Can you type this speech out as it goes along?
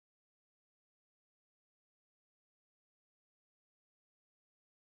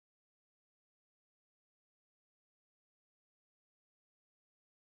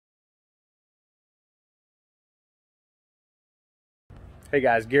Hey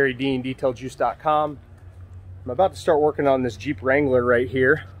guys, Garry Dean, detailjuice.com. I'm about to start working on this Jeep Wrangler right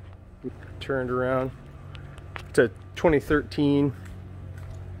here. Turned around. It's a 2013.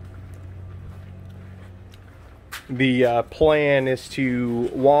 The plan is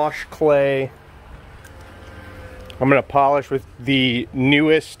to wash, clay. I'm going to polish with the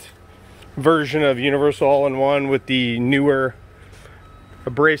newest version of Universal All-in-One with the newer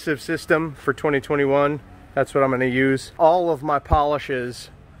abrasive system for 2021. That's what I'm going to use. All of my polishes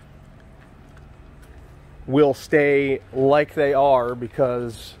will stay like they are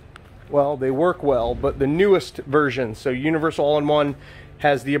because, well, they work well, but the newest version, so Universal All-in-One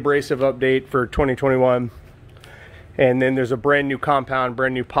has the abrasive update for 2021, and then there's a brand new compound,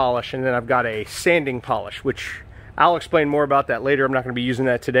 brand new polish, and then I've got a sanding polish, which I'll explain more about that later. I'm not going to be using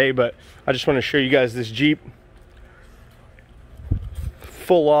that today, but I just want to show you guys this Jeep.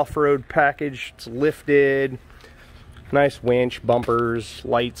 Full off-road package. It's lifted, nice winch, bumpers,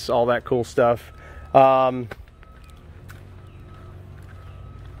 lights, all that cool stuff. Gotta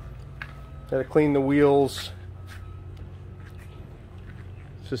clean the wheels,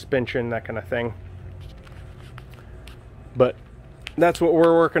 suspension, that kind of thing. But that's what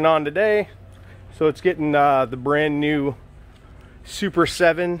we're working on today. So it's getting the brand new Super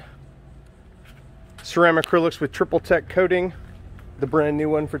 7 Ceramacrylix with triple tech coating, the brand new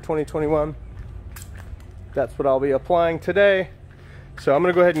one for 2021. That's what I'll be applying today. So I'm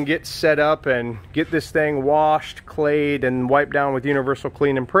gonna go ahead and get set up and get this thing washed, clayed, and wiped down with Universal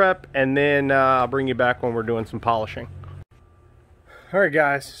Clean and Prep, and then I'll bring you back when we're doing some polishing. All right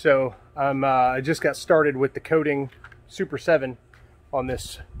guys, so I just got started with the coating Super 7 on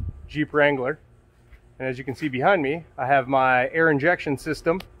this Jeep Wrangler. And as you can see behind me, I have my air injection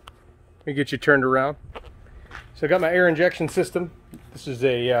system. Let me get you turned around. So I got my air injection system. This is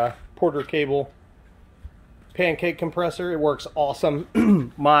a Porter cable pancake compressor. It works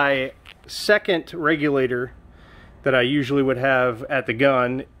awesome. My second regulator that I usually would have at the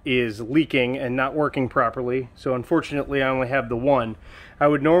gun is leaking and not working properly. So unfortunately I only have the one. I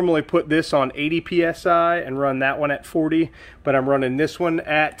would normally put this on 80 psi and run that one at 40, but I'm running this one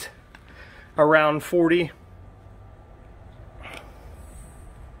at around 40.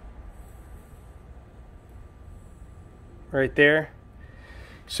 Right there.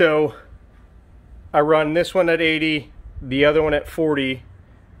 So I run this one at 80, the other one at 40,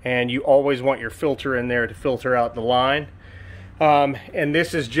 and you always want your filter in there to filter out the line. And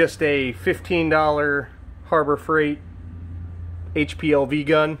this is just a $15 Harbor Freight HPLV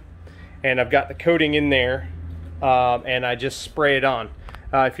gun, and I've got the coating in there, and I just spray it on.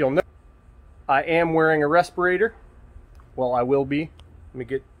 If you'll notice, I am wearing a respirator. Well, I will be. Let me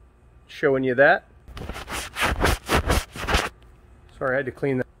get showing you that. Sorry, I had to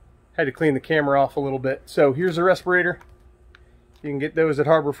clean the camera off a little bit. So here's a respirator. You can get those at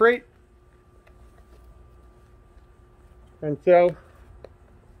Harbor Freight. And so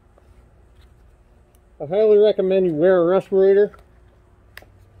I highly recommend you wear a respirator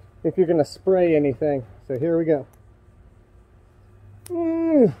if you're going to spray anything. So here we go.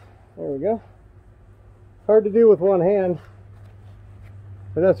 There we go. Hard to do with one hand,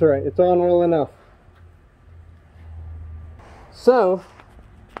 but that's all right. It's on well enough. So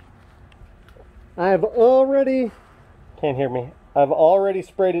I've already, can't hear me, I've already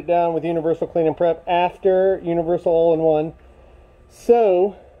sprayed it down with Universal Clean and Prep after Universal All-in-One.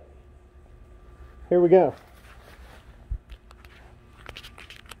 So here we go.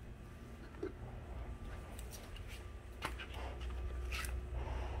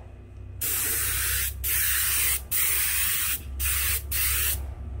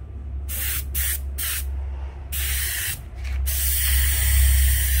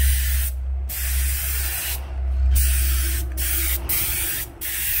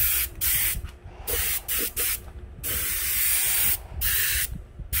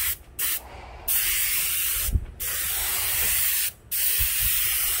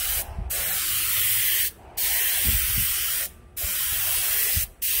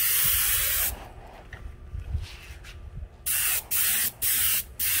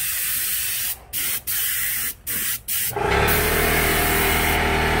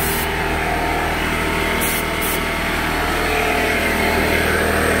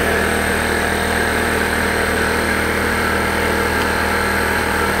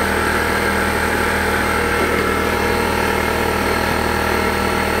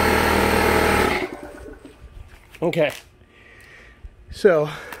 Okay, so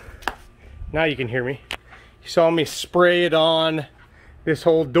now you can hear me. You saw me spray it on this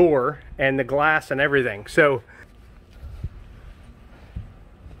whole door and the glass and everything. So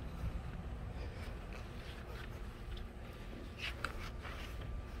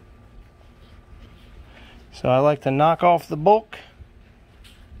So I like to knock off the bulk.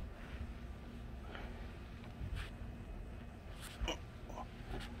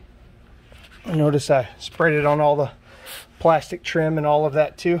 Notice I sprayed it on all the plastic trim and all of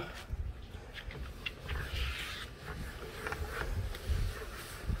that too.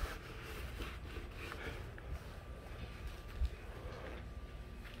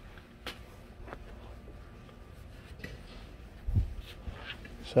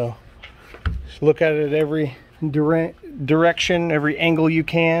 So just look at it every direction, every angle you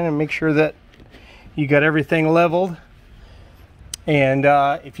can, and make sure that you got everything leveled. And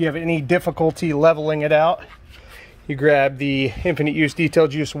if you have any difficulty leveling it out, you grab the Infinite Use Detail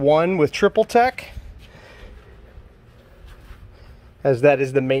Juice 1 with Triple Tech, as that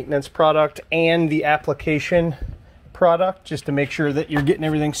is the maintenance product and the application product, just to make sure that you're getting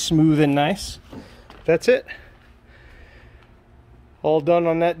everything smooth and nice. That's it. All done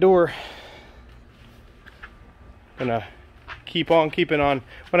on that door. Gonna keep on keeping on.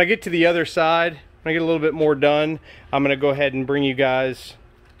 When I get to the other side, when I get a little bit more done, I'm gonna go ahead and bring you guys,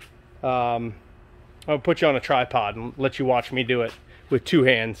 I'll put you on a tripod and let you watch me do it with two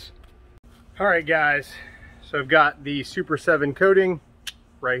hands. All right guys, so I've got the Super 7 coating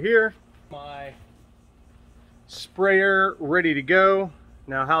right here. My sprayer ready to go.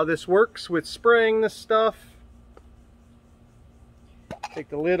 Now how this works with spraying this stuff, take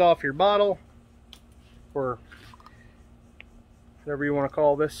the lid off your bottle, or whatever you want to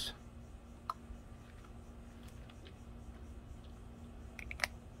call this.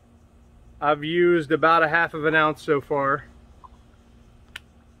 I've used about 1/2 ounce so far.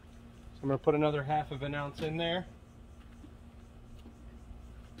 So I'm going to put another 1/2 ounce in there.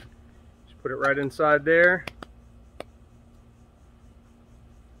 Just put it right inside there.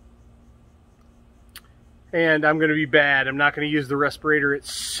 And I'm going to be bad. I'm not going to use the respirator.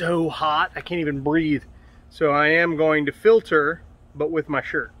 It's so hot, I can't even breathe. So I am going to filter, but with my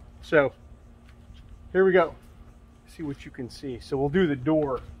shirt. So here we go. See what you can see. So we'll do the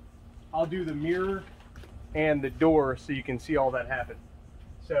door. I'll do the mirror and the door so you can see all that happen.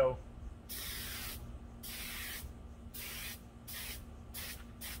 So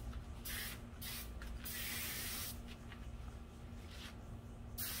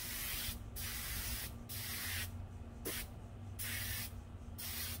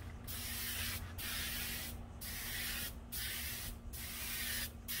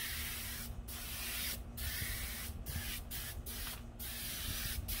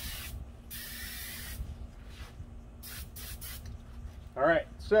all right,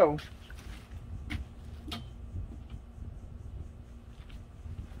 so I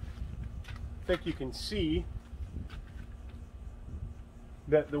think you can see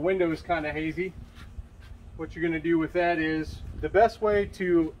that the window is kind of hazy. What you're going to do with that is, the best way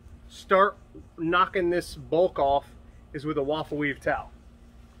to start knocking this bulk off is with a waffle weave towel.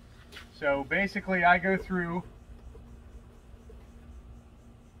 So basically I go through,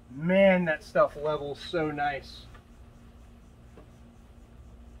 man, that stuff levels so nice.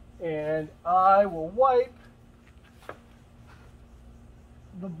 And I will wipe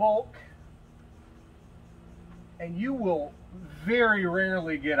the bulk, and you will very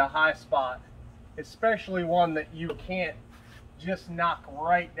rarely get a high spot, especially one that you can't just knock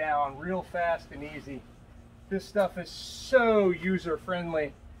right down real fast and easy. This stuff is so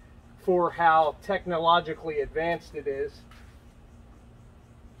user-friendly for how technologically advanced it is.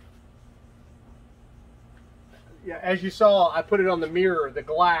 Yeah, as you saw, I put it on the mirror, the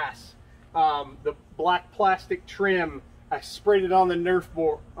glass, the black plastic trim. I sprayed it on the Nerf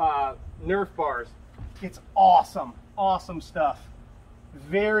bars. It's awesome, awesome stuff.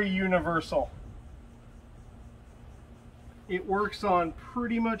 Very universal. It works on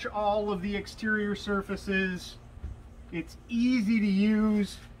pretty much all of the exterior surfaces. It's easy to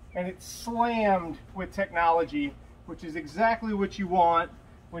use, and it's slammed with technology, which is exactly what you want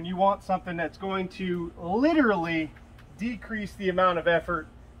when you want something that's going to literally decrease the amount of effort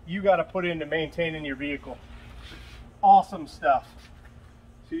you got to put into maintaining your vehicle. Awesome stuff.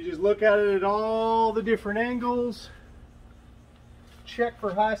 So you just look at it at all the different angles, check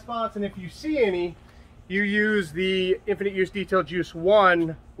for high spots, and if you see any, you use the Infinite Use Detail Juice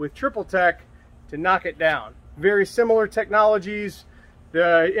 1 with Triple Tech to knock it down. Very similar technologies.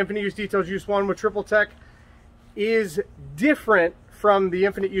 The Infinite Use Detail Juice 1 with Triple Tech is different from the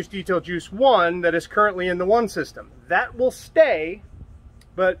Infinite Use Detail Juice 1 that is currently in the 1 system. That will stay,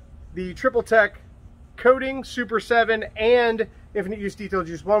 but the Triple Tech coating, Super 7, and Infinite Use Detail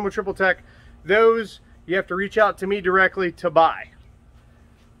Juice 1 with Triple Tech, those you have to reach out to me directly to buy.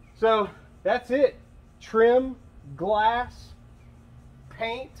 So that's it. Trim, glass,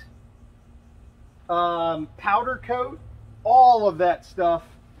 paint, powder coat, all of that stuff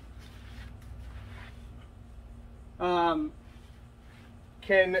can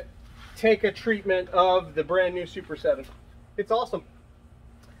take a treatment of the brand new Super 7. It's awesome.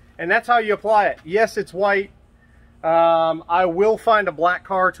 And that's how you apply it. Yes, it's white. I will find a black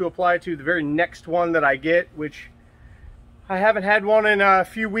car to apply to the very next one that I get, which I haven't had one in a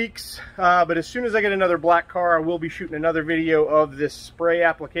few weeks, but as soon as I get another black car, I will be shooting another video of this spray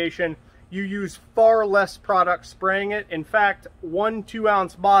application. You use far less product spraying it. In fact, 1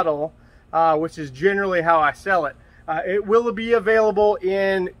 2-ounce bottle, which is generally how I sell it, it will be available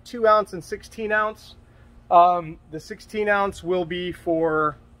in 2-ounce and 16-ounce. The 16-ounce will be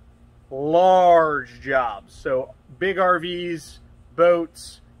for large jobs, so big RVs,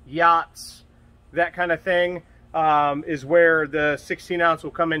 boats, yachts, that kind of thing is where the 16-ounce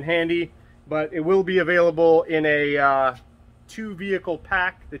will come in handy. But it will be available in a 2-vehicle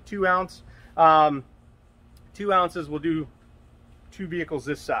pack, the 2-ounce. 2 ounces will do 2 vehicles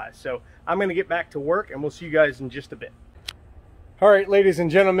this size. So I'm going to get back to work, and we'll see you guys in just a bit. All right, ladies and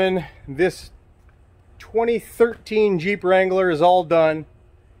gentlemen, this 2013 Jeep Wrangler is all done.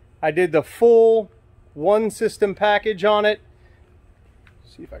 I did the full 1-system package on it.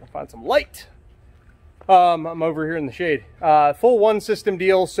 See if I can find some light. I'm over here in the shade. Full 1-system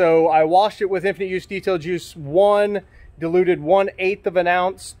deal. So I washed it with Infinite Use Detail Juice 1, diluted 1/8 of an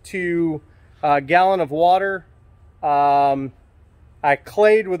ounce to a gallon of water. I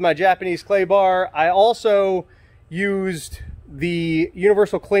clayed with my Japanese clay bar. I also used the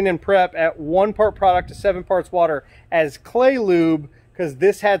Universal Clean and Prep at 1 part product to 7 parts water as clay lube, because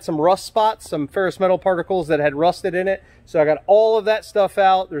this had some rust spots, some ferrous metal particles that had rusted in it. So I got all of that stuff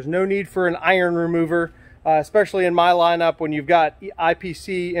out. There's no need for an iron remover, especially in my lineup when you've got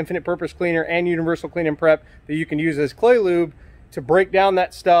IPC, Infinite Purpose Cleaner, and Universal Clean and Prep that you can use as clay lube to break down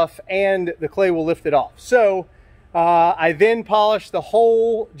that stuff, and the clay will lift it off. So I then polished the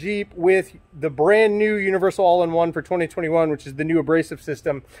whole Jeep with the brand new Universal All-in-One for 2021, which is the new abrasive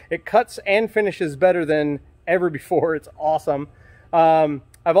system. It cuts and finishes better than ever before. It's awesome.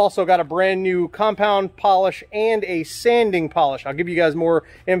 I've also got a brand new compound polish and a sanding polish. I'll give you guys more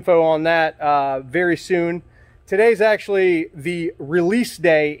info on that very soon. Today's actually the release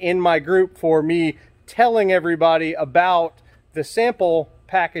day in my group for me telling everybody about the sample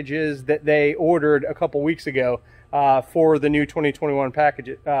packages that they ordered a couple weeks ago for the new 2021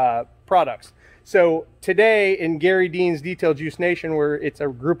 package products. So today in Garry Dean's Detail Juice Nation, where it's a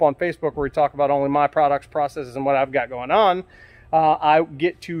group on Facebook where we talk about only my products, processes, and what I've got going on, I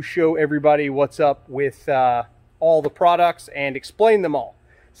get to show everybody what's up with all the products and explain them all.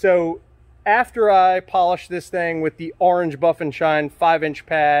 So after I polish this thing with the orange Buff and Shine 5-inch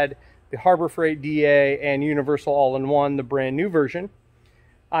pad, the Harbor Freight DA, and Universal All-in-One, the brand new version,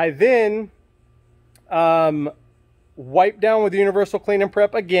 I then wiped down with the Universal Clean and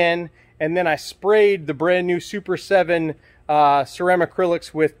Prep again, and then I sprayed the brand new Super 7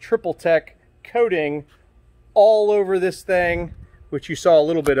 Ceramacrylix with Triple Tech coating all over this thing, which you saw a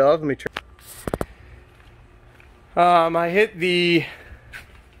little bit of. Let me turn. I hit the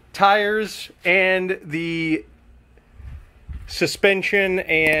tires and the suspension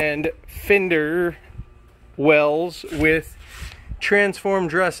and fender wells with transform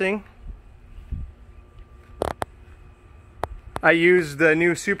dressing. I used the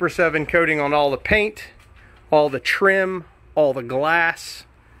new Super 7 coating on all the paint, all the trim, all the glass.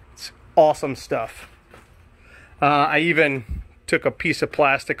 It's awesome stuff. I even took a piece of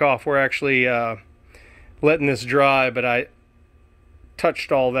plastic off. We're actually letting this dry, but I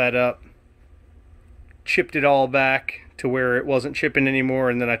touched all that up, chipped it all back to where it wasn't chipping anymore,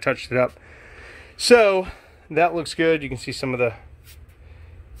 and then I touched it up. So that looks good. You can see some of the,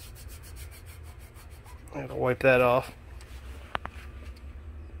 I have to wipe that off.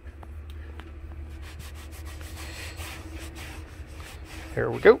 There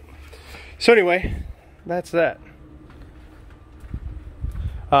we go. So anyway, that's that.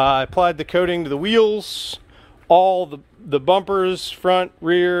 I applied the coating to the wheels, all the bumpers, front,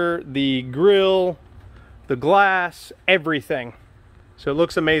 rear, the grill, the glass, everything. So it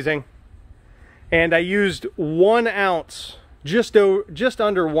looks amazing. And I used 1 ounce, just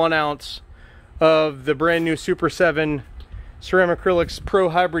under 1 ounce of the brand new Super 7 Ceramacrylix Pro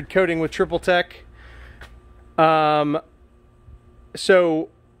Hybrid coating with Triple Tech. So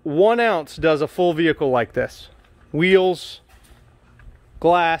 1 ounce does a full vehicle like this. Wheels,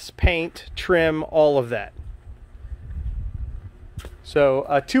 glass, paint, trim, all of that. So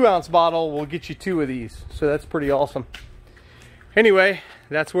a 2 ounce bottle will get you 2 of these. So that's pretty awesome. Anyway,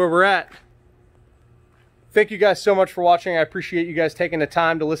 that's where we're at. Thank you guys so much for watching. I appreciate you guys taking the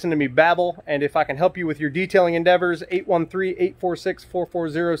time to listen to me babble. And if I can help you with your detailing endeavors,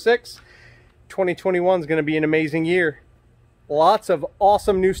 813-846-4406. 2021 is going to be an amazing year. Lots of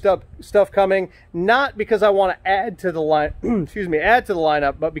awesome new stuff coming. Not because I want to add to the line, add to the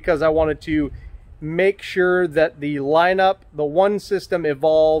lineup, but because I wanted to make sure that the lineup, the one system,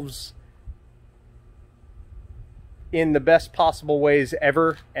 evolves in the best possible ways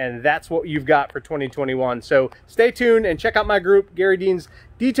ever, and that's what you've got for 2021. So stay tuned and check out my group, Garry Dean's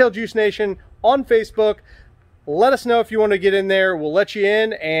Detail Juice Nation, on Facebook. Let us know if you want to get in there. We'll let you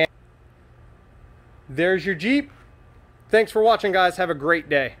in, and there's your Jeep. Thanks for watching, guys. Have a great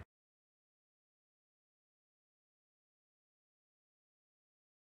day.